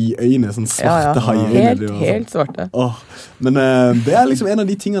haiøyne, sånn svarte haiøyne. Helt svarte. Men det liksom en av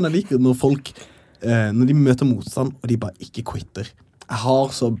de tingene jeg liker når folk, når de møter motstand, og de bare ikke quitter. Jeg har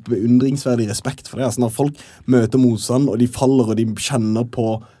så beundringsverdig respekt for det. Altså når folk møter motstand, og de faller, og de kjenner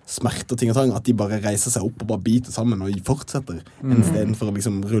på smerte og ting og tang, at de bare reiser seg opp og bare biter sammen og fortsetter, I stedet for å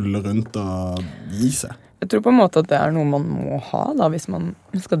liksom rulle rundt og gi seg. Jeg tror på en måte at det noe man må ha da, hvis man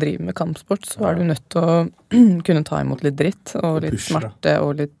skal drive med kampsport, så du nødt til å kunne ta imot litt dritt, og litt smerte,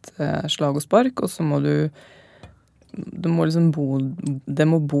 og litt slag og spark, og så må du må liksom det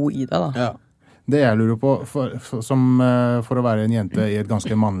må bo I deg da. Ja. Det jeg lurer på, for å være en jente I et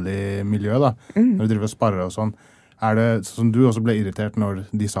ganske mannlig miljø, da, når du driver og sparrer og sånn, det sånn du også ble irritert når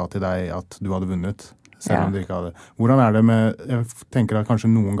de sa til deg at du hadde vunnet, selv om du ikke hadde. Hvordan det med, jeg tenker at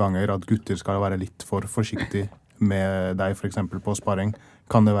kanskje noen ganger at gutter skal være litt for forsiktig med deg, for eksempel på sparring.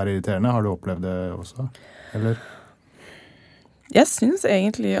 Kan det være irriterende? Har du opplevd det også? Eller? Jeg synes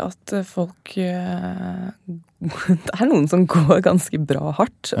egentlig at folk det noen som går ganske bra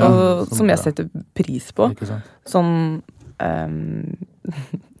hardt, og som jeg setter pris på. Sånn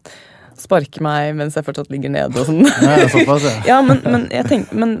sparker meg mens jeg fortsatt ligger nede og sånn. Ja, men jeg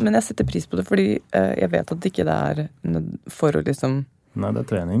setter pris på det, fordi jeg vet at det ikke for å liksom... Nei, det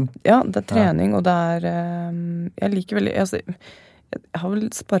trening. Ja, det trening, og det jeg liker veldig... Jeg har vel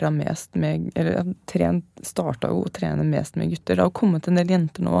sparret mest med, eller jeg startet jo å trene mest med gutter. Det har kommet en del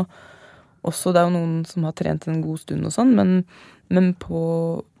jenter nå, også det jo noen som har trent en god stund og sånn, men på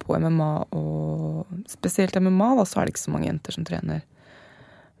MMA, og spesielt MMA da, så det ikke så mange jenter som trener.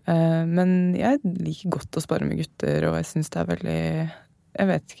 Men jeg liker godt å sparre med gutter, og jeg synes det veldig, jeg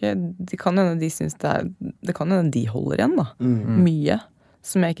vet ikke, det kan hende de synes det kan hende de holder igjen da, mye,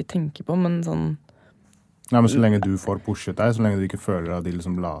 som jeg ikke tenker på, men sånn, Nei, men så lenge du får pushet deg, så lenge du ikke føler at de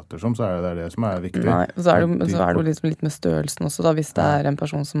liksom later som, så det som viktig. Nei, så det jo liksom litt med størrelsen også da, hvis det en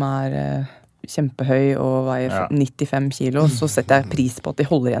person som kjempehøy og veier 95 kilo, så setter jeg pris på at de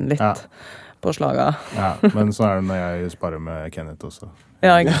holder igjen litt på slaget. Ja, men så det når jeg sparer med Kenneth også.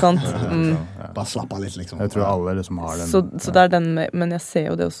 Ja, ikke sant? Bare slapp av litt, liksom. Jeg tror alle liksom har den. Så det den med, men jeg ser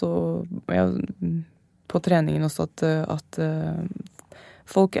jo det også på treningen også, at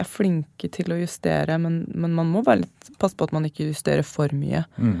folk flinke til å justere, men man må være litt passe på at man ikke justerer for mye.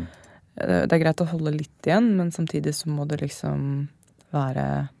 Det greit å holde litt igjen, men samtidig så må det liksom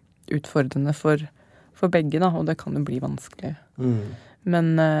være utfordrende for begge, da, og det kan jo bli vanskelig.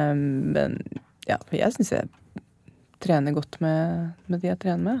 Men ja, jeg synes jeg trener godt med de jeg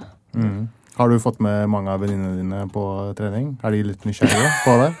trener med. Har du fått med mange av venninnene dine på trening? De litt nysgjerrige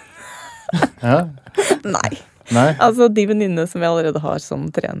på det? Ja? Nei. Altså de venninnene som jeg allerede har som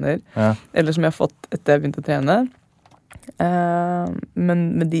trener, eller som jeg har fått etter jeg begynte å trene, men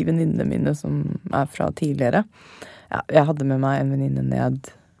med de venninnene mine som fra tidligere, Ja, jeg hadde med meg en venninne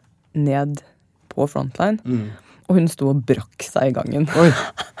ned på Frontline, og hun sto og brakk seg I gangen. Oi,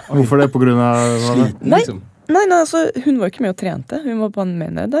 hvorfor det? På grunn av hva da? Nei, nei, altså, hun var jo ikke med og trente. Hun var bare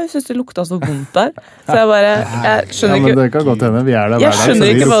med ned. Jeg synes det lukta så vondt der. Så jeg bare, jeg skjønner ikke... Ja, men det kan godt hende, vi der hver dag. Jeg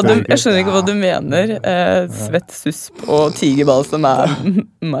skjønner ikke hva du mener. Svett susp og tigerball som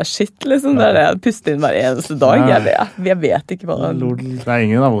shit, liksom. Det det jeg puster inn hver eneste dag. Jeg vet ikke hva det Det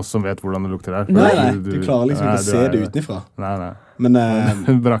ingen av oss som vet hvordan det lukter der. Nei, du klarer liksom ikke å se det utenifra. Nei. Men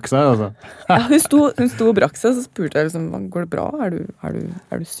hun brakk seg, altså. Ja, hun sto og brakk seg, så spurte jeg liksom, går det bra? Er du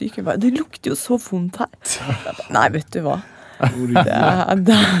syk? Hun bare, det lukter jo så vondt her. Nei, vet du hva?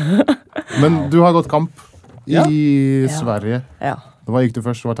 Men du har gått kamp I Sverige. Ja. Hva gikk du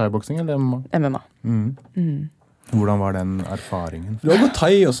først? Var thai-boksing eller MMA? MMA. Hvordan var den erfaringen? Du har gått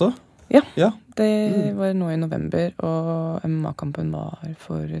thai også? Ja, det var nå I november, og MMA-kampen var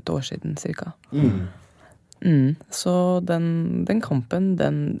for et år siden, cirka. Så den kampen,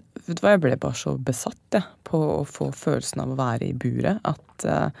 vet du hva, jeg ble bare så besatt på å få følelsen av å være I buret, at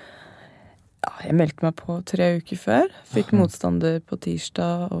jeg meldte meg på 3 uker før, fikk motstander på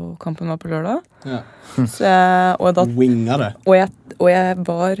tirsdag, og kampen var på lørdag. Ja. Så Winga det. Og jeg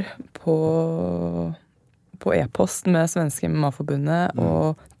var på e-post med Svenske MMA-forbundet,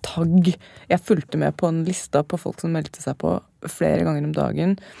 og tagg. Jeg fulgte med på en lista på folk som meldte seg på flere ganger om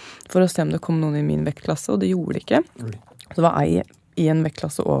dagen, for å se om det kom noen I min vektklasse, og det gjorde det ikke. Det var ei I en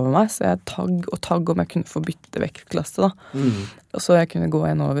vektklasse over meg, så jeg tagg om jeg kunne få bytte vektklasse, da. Så jeg kunne gå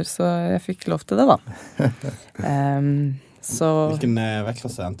en over, så jeg fikk lov til det, da. Hvilken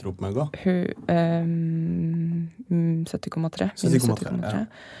vektklasse endte du opp med å gå? 70,3. 70,3, ja.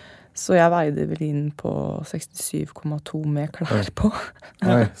 Så jeg veide vel inn på 67,2 med klær på.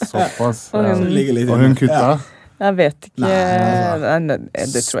 Nei, såpass. Og hun kutta? Jeg vet ikke. Nei,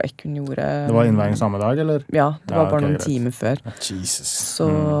 det tror jeg ikke hun gjorde. Det var innveiing samme dag, eller? Ja, det var bare noen timer før. Jesus.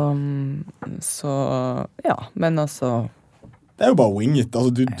 Så ja, men altså... Det jo bare wing it.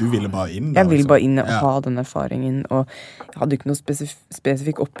 Altså, du ville bare inn. Jeg ville bare inn og ha den erfaringen, og jeg hadde ikke noe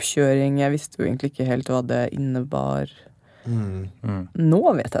spesifikk oppkjøring. Jeg visste jo egentlig ikke helt hva det innebar. Nå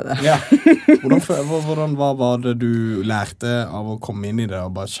vet jeg det. Ja. Hva var det du lærte av å komme inn I det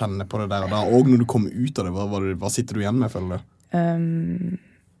og bare kjenne på det der og da? Og når du kom ut av det, hva sitter du igjen med, føler du?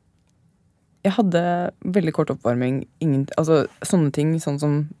 Jeg hadde veldig kort oppvarming. Altså, sånne ting, sånn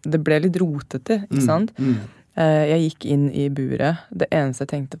som det ble litt rotete, ikke sant? Jeg gikk inn I buret. Det eneste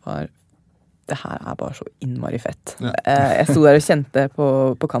jeg tenkte var det her bare så innmari fett. Ja. Jeg sto der og kjente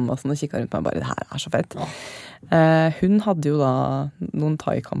på canvasen og kikket rundt meg og bare, det her så fett. Ja. Hun hadde jo da noen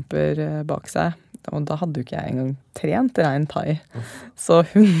thai-kamper bak seg, og da hadde jo ikke jeg engang trent rein thai. Så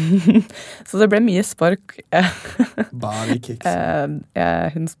det ble mye spark. Body kicks.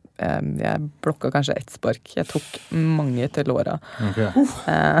 Jeg blokka kanskje 1 spark. Jeg tok mange til låra. Okay.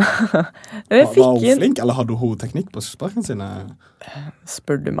 Var hun flink, eller hadde hun teknikk på sparken sine?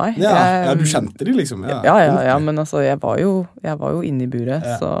 Spør du meg? Ja, du kjente de liksom. Ja, men altså, jeg var jo inne I buret,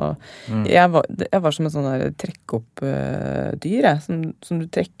 så jeg var som en sånn der trekk-opp-dyr, som du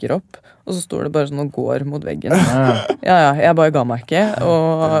trekker opp, og så står det bare sånn og går mot veggen. Ja, jeg bare ga meg ikke,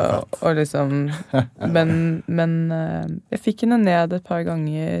 og liksom, men jeg fikk henne ned et par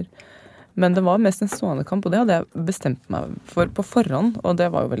ganger, men det var mest en stående kamp, og det hadde jeg bestemt meg for på forhånd, og det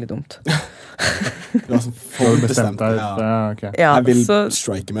var jo veldig dumt. Du var så forbestemt deg. Okay. Ja, jeg vil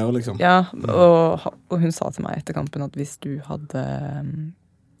strike mer, liksom. Ja, og hun sa til meg etter kampen at hvis du hadde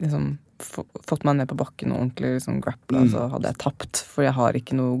liksom fått meg ned på bakken og ordentlig liksom grappla, så hadde jeg tapt, for jeg har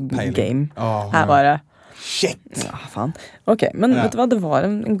ikke noe game. Her bare shit! Ja, faen. Ok, men vet du hva, det var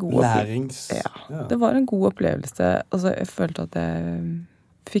en god opplevelse. Ja, det var en god opplevelse. Altså, jeg følte at jeg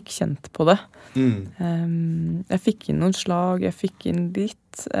fikk kjent på det. Jeg fikk inn noen slag, jeg fikk inn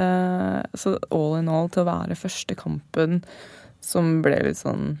litt, så all in all til å være første kampen, som ble litt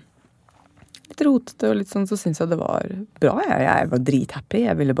sånn litt rotete og litt sånn, så synes jeg det var bra. Jeg var drithappy.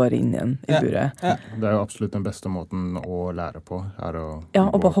 Jeg ville bare inn igjen I buret. Ja. Det jo absolutt den beste måten å lære på, å bare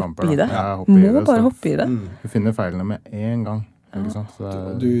hoppe I det. Ja, hoppe I det. Du finner feilene med en gang. Ikke sant? Så,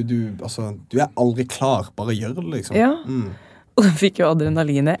 du aldri klar, bare gjør det, liksom. Ja. Og så fikk jo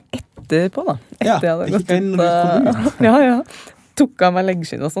adrenalinet etterpå, da. Etter jeg hadde gått ut. Ja. Tok av meg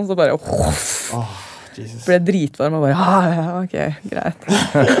leggskinn og sånn, så bare ble dritvarm og bare, ok, greit.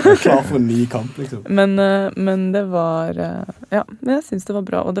 Klar for en ny kamp, liksom. Men det var, men jeg synes det var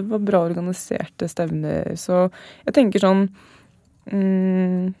bra, og det var bra organiserte stevner, så jeg tenker sånn,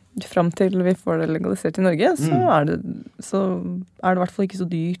 frem til vi får det legalisert I Norge, så er det I hvert fall ikke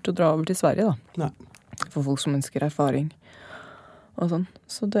så dyrt å dra over til Sverige, da. Nei. For folk som ønsker erfaring. Og sånn.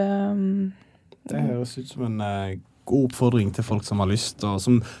 Så det høres ut som en god oppfordring til folk som har lyst, og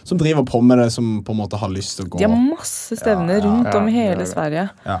som driver på med det, som på en måte har lyst til å gå. De har masse stevner rundt om i hele Sverige.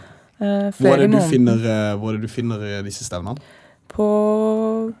 Ja. Hvor er det du finner disse stevnene? På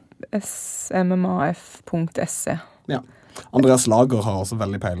mmaf.se. Ja. Andreas Lager har også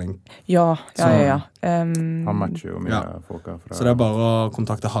veldig peiling. Ja. Han matcher jo mye folk fra... Så det er bare å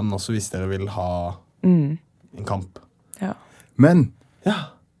kontakte han også hvis dere vil ha en kamp. Ja. Men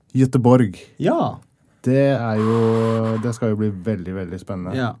Göteborg. Ja. Det skal jo bli veldig, veldig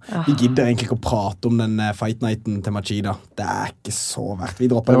spennende. Ja. Vi gidder egentlig ikke å prate om den Fight Nighten til Machida. Det er ikke så verdt. Vi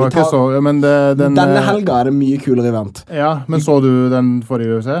dropper det. Denne helga er det mye kulere event. Ja, men så du den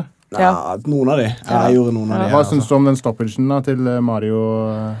forrige UFC? Ja, noen av de. Jeg gjorde noen av de. Hva synes du om den stoppagen da, til Mario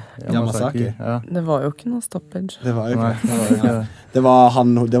Yamasaki? Ja. Det var jo ikke noe stoppage. Det var jo ikke. Det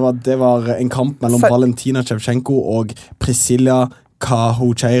var en kamp mellom Valentina Shevchenko og Priscilla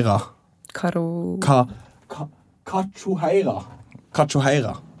Cachoeira. Cachoeira.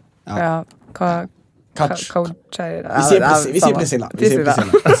 Ja. Vi sier Priscilla.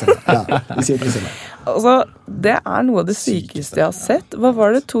 Altså, det er noe av det sykeste jeg har sett. Hva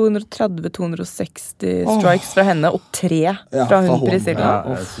var det? 230-260 strikes fra henne, og 3 fra hun Priscilla.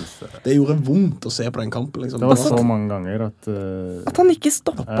 Det gjorde vondt å se på den kampen. Liksom. Det var så mange ganger at han ikke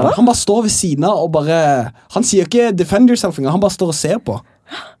stoppet. Han bare står ved siden av og bare... Han sier ikke 'defend yourself', han bare står og ser på.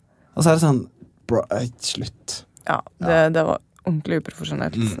 Og så er det sånn... Bro, slutt. Ja, det var ordentlig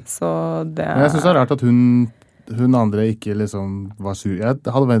uprofesjonelt. Så det Men jeg synes det er rart at hun andre ikke liksom var sur. Jeg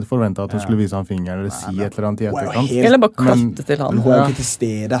hadde forventet at hun skulle vise han fingeren eller si et eller annet i etterkant. Eller bare klatte til han. Men hun er jo ikke til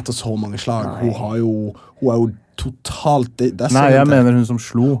stede etter så mange slag. Hun er jo totalt... Nei, jeg mener hun som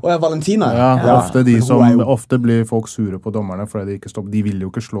slo. Og Valentina. Ja, ofte blir folk sure på dommerne fordi de ikke stopper. De vil jo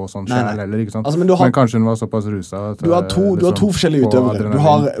ikke slå sånn selv heller, ikke sant? Altså, men kanskje hun var såpass rusa. Du har to forskjellige utøvere. Du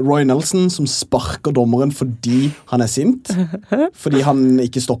har Roy Nelson som sparker dommeren fordi han er sint, fordi han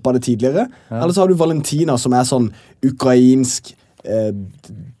ikke stoppet det tidligere. Eller så har du Valentina som er sånn ukrainsk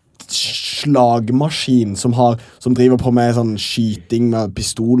slagmaskin som driver på med sånn skyting med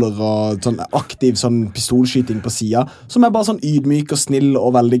pistoler og sånn aktiv sånn pistolskyting på siden, som er bare sånn ydmyk og snill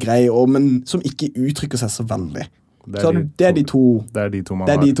og veldig grei, men som ikke uttrykker seg så veldig. Det er de to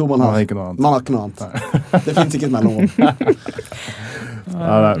man har. Ikke noe annet. Man har ikke noe annet. Det finnes ikke et mellomrom.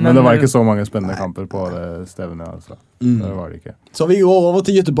 Men det var ikke så mange spennende kamper på det stevnet, altså. Det var det ikke. Så vi går over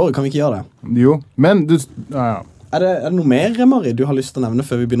til Göteborg, kan vi ikke gjøre det? Jo, men du... Er det noe mer, Mari, du har lyst til å nevne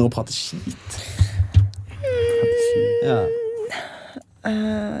før vi begynner å prate skit?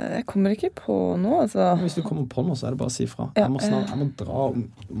 Jeg kommer ikke på noe, altså. Hvis du kommer på noe, så er det bare å si fra. Jeg må dra om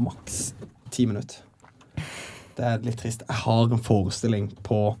maks 10 minutter. Det er litt trist. Jeg har en forestilling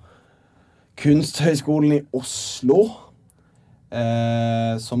på Kunsthøgskolen i Oslo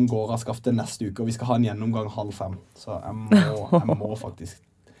som går av skaftet neste uke, og vi skal ha en gjennomgang 4:30. Så jeg må faktisk.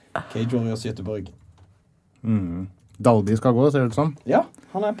 Cage Warriors Göteborg. Dalby skal gå, ser det ut som. Ja,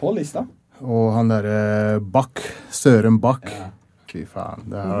 han er på lista. Og han der Søren Bakk. Fy faen,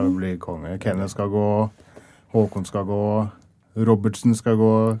 det her blir konge. Kenneth skal gå, Håkon skal gå, Robertsen skal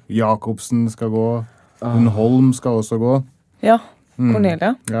gå, Jakobsen skal gå, Holm skal også gå. Ja,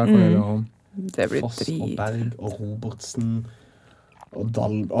 Cornelia. Ja, Cornelia Holm. Det blir Foss og Berg og Robertsen og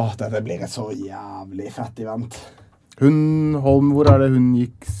dette blir et så jævlig fett event. Holm, hvor er det hun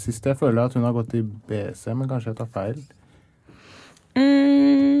gikk sist? Jeg føler at hun har gått i BC, men kanskje jeg tar feil.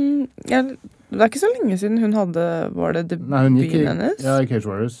 Det er ikke så lenge siden hun hadde, var det debuten hennes? Ja, i Cage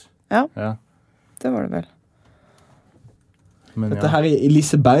Warriors. Ja, det var det vel. Men, dette her er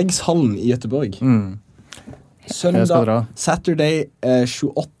Lisebergshallen i Göteborg. Søndag, Saturday,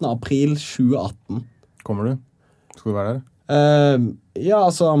 28. april 2018. Kommer du? Skal du være der? Ja,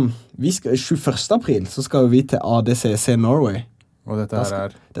 altså 21. april så skal vi til ADCC Norway. Og dette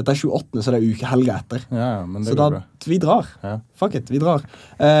er? Dette er 28. så det er ukehelga etter. Ja, men det så går bra. Vi drar. Ja. Fuck it, vi drar.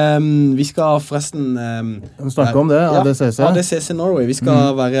 Vi skal forresten snakke om det, ADCC. ADCC Norway. Vi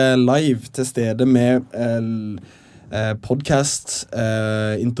skal være live til stede med podcast,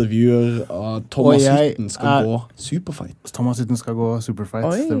 intervjuer, og Thomas Hytten skal gå Superfight. Thomas Hytten skal gå Superfight.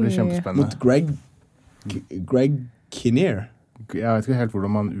 Oi. Det blir kjempespennende. Mot Greg Kinnear. Jeg vet ikke helt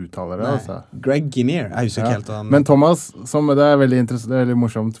hvordan man uttaler det. Altså. Greg Kinnear. Jeg husker ikke helt han. Men Thomas, det er veldig interessant, det er veldig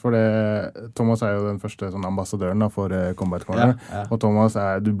morsomt, for Thomas er jo den første sånn, ambassadøren da, for Combat Corner. Ja. Og Thomas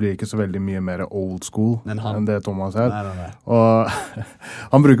du blir ikke så veldig mye mer old school enn det Thomas er. Nei. Og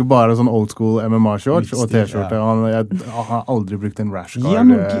han bruker bare sånn old school MMA-shorts og t-skjorte. Jeg har aldri brukt en rash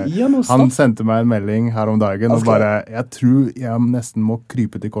guard. Han sendte meg en melding her om dagen og bare, jeg tror jeg nesten må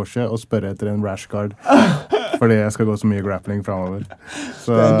krype til korset og spørre etter en rash guard. fordi jeg skal gå så mye grappling fremover.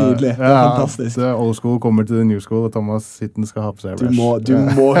 Så, det nydelig, det fantastisk. Så old school kommer til the new school, og Thomas Hitten skal ha på seg rash. Du må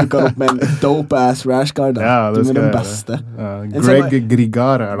hooke opp med en dope-ass rash guard. Du er den beste. Greg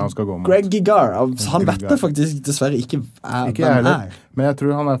Grigar det han skal gå mot. Greg Grigar, han vet det faktisk dessverre ikke hvem er. Men jeg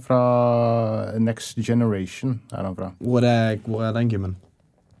tror han er fra Next Generation. Er han fra. Hvor er den gymmen?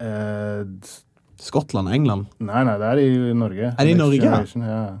 Skottland, England? Nei, det er i Norge. Er det i Norge?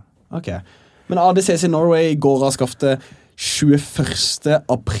 Ja. Ok. Men ADCC Norway går av skaftet 21.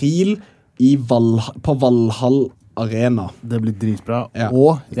 april på Valhall Arena. Det blir dritbra.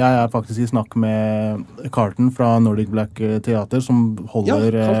 Og jeg er faktisk i snakk med Carlton fra Nordic Black Theater, som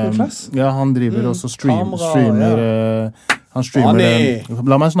holder... Ja, han driver også streamer... Han streamer...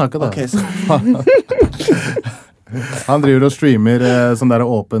 La meg snakke da. Han driver og streamer sånn der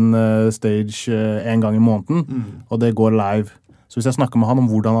åpen stage en gang i måneden, og det går live. Så hvis jeg snakker med han om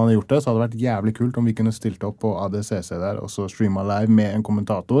hvordan han har gjort det, så hadde det vært jævlig kult om vi kunne stilt opp på ADCC der, og så streama live med en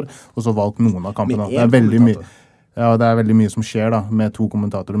kommentator, og så valgt noen av kampene. Det er veldig mye. Ja, det er veldig mye som skjer da, med 2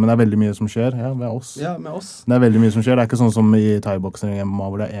 kommentatorer, men det er veldig mye som skjer, med oss. Ja, med oss. Det er veldig mye som skjer, det er ikke sånn som i thai-boksing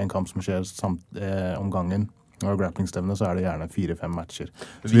hvor det er en kamp som skjer om gangen. Og grapplingstevne så er det gjerne 4-5 matcher.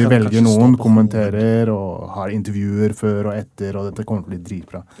 Så vi velger noen, kommenterer og har intervjuer før og etter, og dette kommer til å bli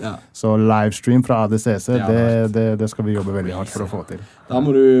dritbra. Ja. Så livestream fra ADCC, det skal vi jobbe veldig hardt for å få til. Da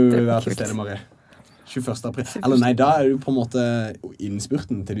må du være til stede, Marie. 21. april. Eller nei, da er du på en måte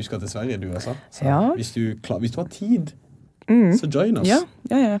innspurten til du skal til Sverige, du også. Så hvis du har tid, så join oss. Ja.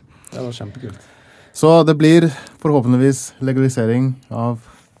 Det var kjempekult. Så det blir forhåpentligvis legalisering av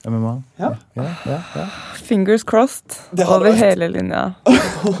MMA. Ja. Fingers crossed over hele linja.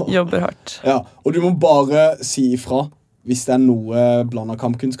 Jobber hardt. Ja, og du må bare si ifra hvis det er noe blandet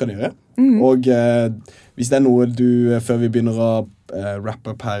kampkunst kan gjøre. Og hvis det er noe du, før vi begynner å wrap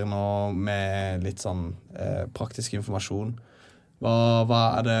up her nå med litt sånn praktisk informasjon, hva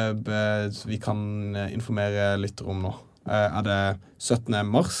er det vi kan informere litt om nå? Er det 17.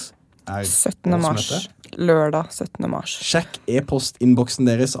 mars? 17. mars. Lørdag 17. mars. Sjekk e-post-innboksen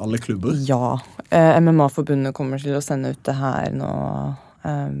deres, alle klubber. Ja, MMA-forbundet kommer til å sende ut det her nå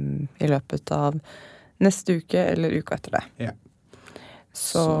i løpet av neste uke eller uka etter det. Ja.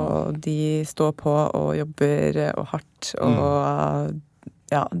 Så de står på og jobber og hardt, og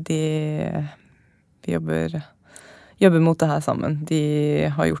vi jobber mot det her sammen. De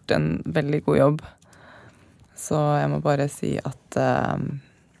har gjort en veldig god jobb. Så jeg må bare si at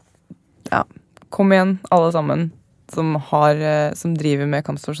kom igjen, alle sammen som driver med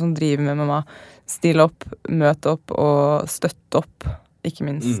kampsport, som driver med MMA. Still opp, møt opp og støtt opp, ikke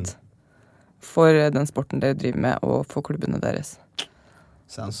minst. For den sporten dere driver med, og for klubbene deres.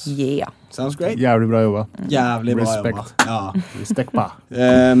 Sounds great. Jævlig bra jobba. Jævlig bra jobba. Ja. Respekt ba.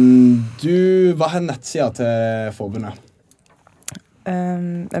 Hva er nettsida til forbundet?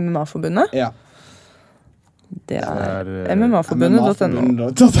 MMA-forbundet? Ja. Det er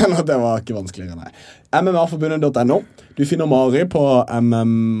mmaforbundet.no. Det var ikke vanskeligere, nei. mmaforbundet.no. Du finner Mari på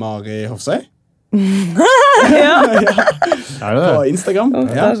Mari Hofsøy. På Instagram.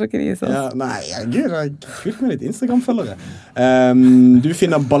 Det er så krise. Nei, det er kult med litt Instagram-følgere. Du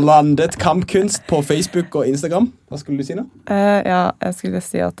finner Ballandet Kampkunst på Facebook og Instagram. Hva skulle du si nå? Jeg skulle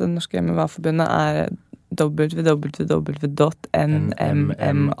si at det norske MMA-forbundet er www.nmmaf.no.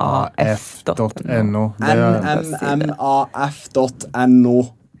 nmmaf.no.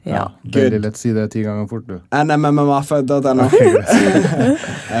 Ja, veldig lett si det 10 ganger fort, du. nmmaf.no.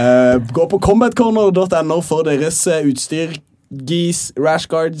 Gå på combatcorner.no for deres utstyr, gis, rash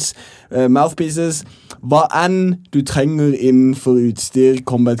guards, mouthpieces, hva enn du trenger innenfor utstyr.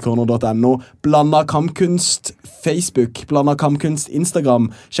 combatcorner.no. Blanda kampkunst Facebook, Blanda kampkunst Instagram.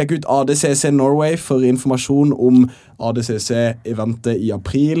 Sjekk ut ADCC Norway for informasjon om ADCC-eventet i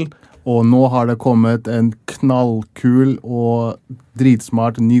april. Og nå har det kommet en knallkul og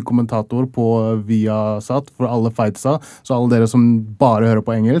dritsmart ny kommentator på Viasat for alle fightsa. Så alle dere som bare hører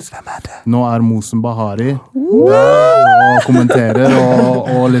på engelsk, nå er Mohsen Bahari og kommenterer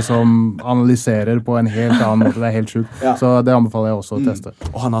og liksom analyserer på en helt annen måte. Det er helt sjukt. Ja. Så det anbefaler jeg også å teste.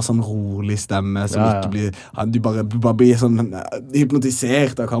 Og han har sånn rolig stemme som ikke blir... Du bare blir sånn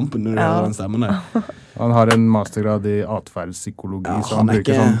hypnotisert av kampen når du hører den stemmen der. Han har en mastergrad i atferdspsykologi, så han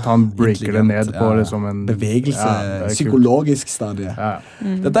bruker sånn, han breaker det ned på liksom en... Bevegelse, psykologisk stadie. Ja.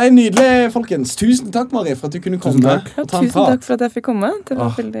 Dette er nydelig, folkens. Tusen takk, Marie, for at du kunne komme. Tusen takk for at jeg fikk komme. Det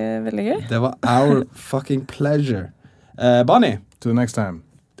var veldig, veldig gøy. Det var our fucking pleasure. Bani. Till next time.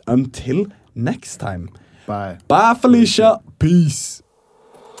 Until next time. Bye. Bye, Felicia. Peace.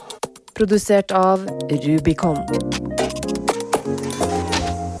 Produsert av Rubicon.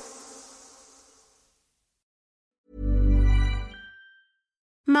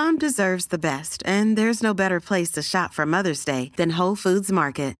 Mom deserves the best, and there's no better place to shop for Mother's Day than Whole Foods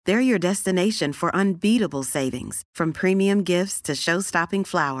Market. They're your destination for unbeatable savings, from premium gifts to show-stopping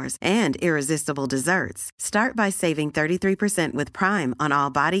flowers and irresistible desserts. Start by saving 33% with Prime on all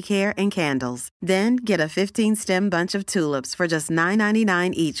body care and candles. Then get a 15-stem bunch of tulips for just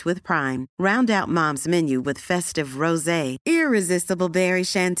 $9.99 each with Prime. Round out Mom's menu with festive rosé, irresistible berry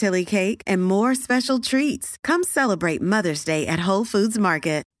chantilly cake, and more special treats. Come celebrate Mother's Day at Whole Foods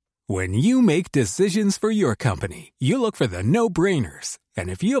Market. When you make decisions for your company, you look for the no-brainers. And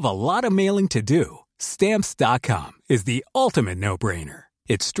if you have a lot of mailing to do, Stamps.com is the ultimate no-brainer.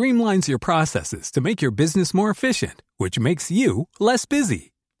 It streamlines your processes to make your business more efficient, which makes you less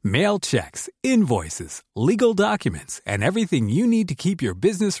busy. Mail checks, invoices, legal documents, and everything you need to keep your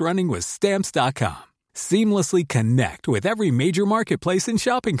business running with Stamps.com. Seamlessly connect with every major marketplace and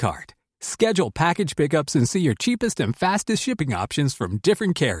shopping cart. Schedule package pickups and see your cheapest and fastest shipping options from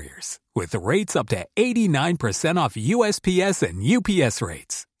different carriers, with rates up to 89% off USPS and UPS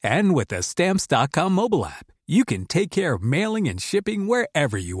rates. And with the Stamps.com mobile app, you can take care of mailing and shipping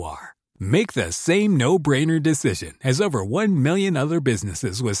wherever you are. Make the same no-brainer decision as over 1 million other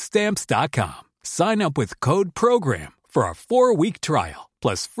businesses with Stamps.com. Sign up with code PROGRAM for a 4-week trial,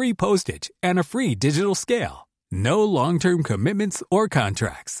 plus free postage and a free digital scale. No long-term commitments or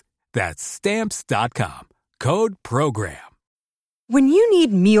contracts. That's Stamps.com. Code PROGRAM. When you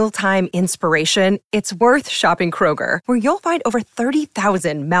need mealtime inspiration, it's worth shopping Kroger, where you'll find over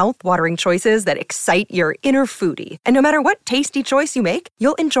 30,000 mouth-watering choices that excite your inner foodie. And no matter what tasty choice you make,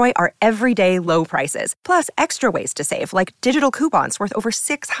 you'll enjoy our everyday low prices, plus extra ways to save, like digital coupons worth over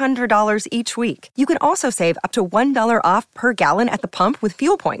 $600 each week. You can also save up to $1 off per gallon at the pump with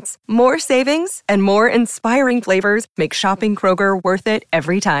fuel points. More savings and more inspiring flavors make shopping Kroger worth it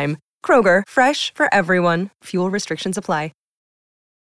every time. Kroger, fresh for everyone. Fuel restrictions apply.